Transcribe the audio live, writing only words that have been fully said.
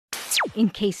in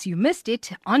case you missed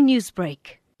it on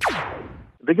Newsbreak.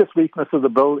 The biggest weakness of the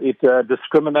bill, it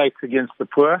discriminates against the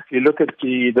poor. If you look at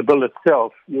the bill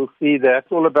itself, you'll see that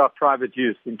it's all about private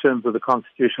use in terms of the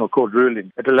Constitutional Court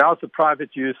ruling. It allows the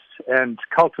private use and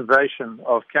cultivation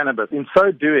of cannabis. In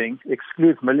so doing,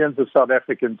 excludes millions of South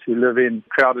Africans who live in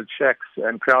crowded shacks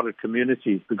and crowded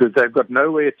communities because they've got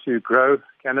nowhere to grow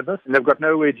cannabis and they've got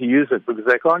nowhere to use it because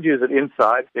they can't use it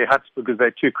inside their huts because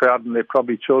they're too crowded and there are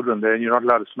probably children there and you're not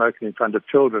allowed to smoke it in front of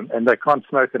children, and they can't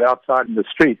smoke it outside in the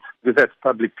streets because that's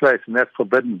public place and that's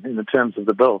forbidden in the terms of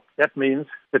the bill. That means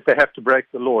that they have to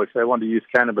break the law if they want to use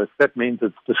cannabis. That means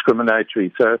it's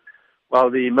discriminatory. So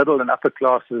while the middle and upper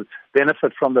classes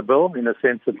benefit from the bill in a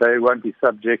sense that they won't be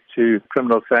subject to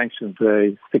criminal sanctions,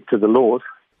 they stick to the laws.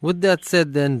 With that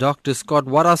said then, Dr. Scott,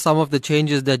 what are some of the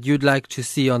changes that you'd like to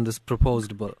see on this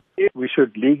proposed bill? We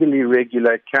should legally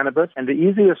regulate cannabis, and the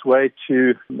easiest way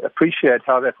to appreciate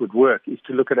how that would work is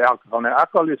to look at alcohol. Now,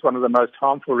 alcohol is one of the most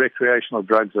harmful recreational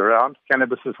drugs around.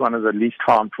 Cannabis is one of the least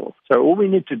harmful. So all we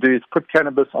need to do is put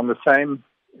cannabis on the same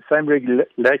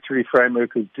regulatory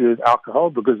framework as do with alcohol,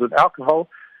 because with alcohol,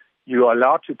 you are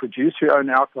allowed to produce your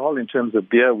own alcohol in terms of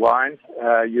beer, wine.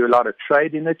 You're allowed to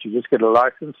trade in it. You just get a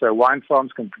license. So wine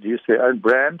farms can produce their own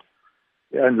brand,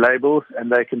 their own labels,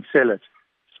 and they can sell it.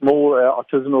 Small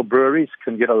artisanal breweries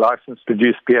can get a license to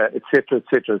produce beer, etc.,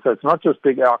 etc. So it's not just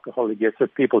big alcohol that gets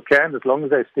it. People can, as long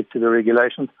as they stick to the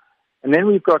regulations. And then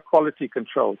we've got quality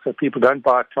control, so people don't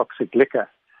buy toxic liquor.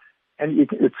 And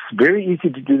it's very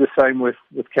easy to do the same with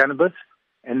cannabis.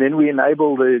 And then we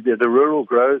enable the rural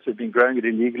growers who've been growing it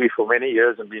illegally for many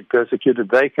years and been persecuted.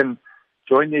 They can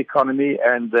join the economy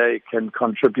and they can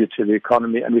contribute to the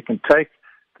economy. And we can take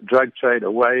the drug trade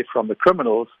away from the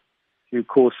criminals who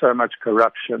cause so much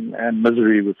corruption and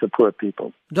misery with the poor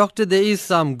people. Doctor, there is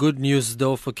some good news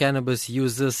though for cannabis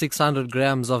users. 600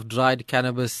 grams of dried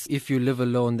cannabis if you live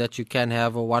alone that you can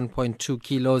have, or 1.2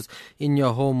 kilos in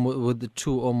your home with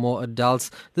 2 or more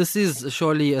adults. This is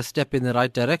surely a step in the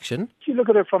right direction. If you look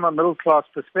at it from a middle class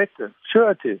perspective,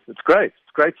 sure it is. It's great.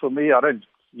 It's great for me. I don't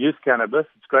use cannabis.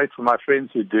 It's great for my friends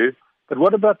who do. But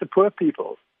what about the poor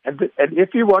people? And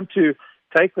if you want to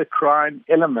take the crime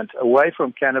element away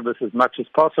from cannabis as much as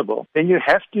possible, then you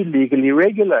have to legally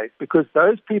regulate, because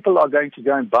those people are going to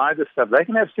go and buy the stuff. They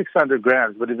can have 600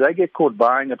 grams, but if they get caught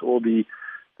buying it, or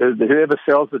whoever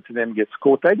sells it to them gets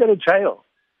caught, they go to jail.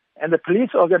 And the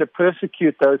police are going to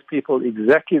persecute those people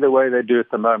exactly the way they do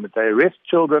at the moment. They arrest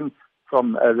children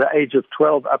from the age of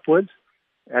 12 upwards,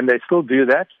 and they still do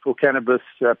that for cannabis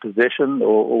possession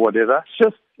or whatever.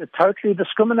 It's just totally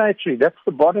discriminatory. That's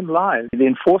the bottom line. The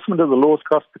enforcement of the laws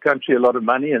cost the country a lot of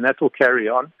money, and that will carry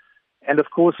on. And, of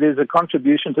course, there's a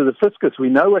contribution to the fiscus. We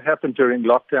know what happened during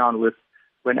lockdown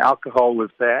when alcohol was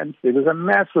banned. There was a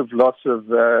massive loss of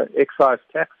excise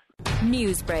tax.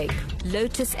 Newsbreak,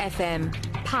 Lotus FM,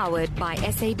 powered by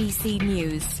SABC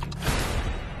News.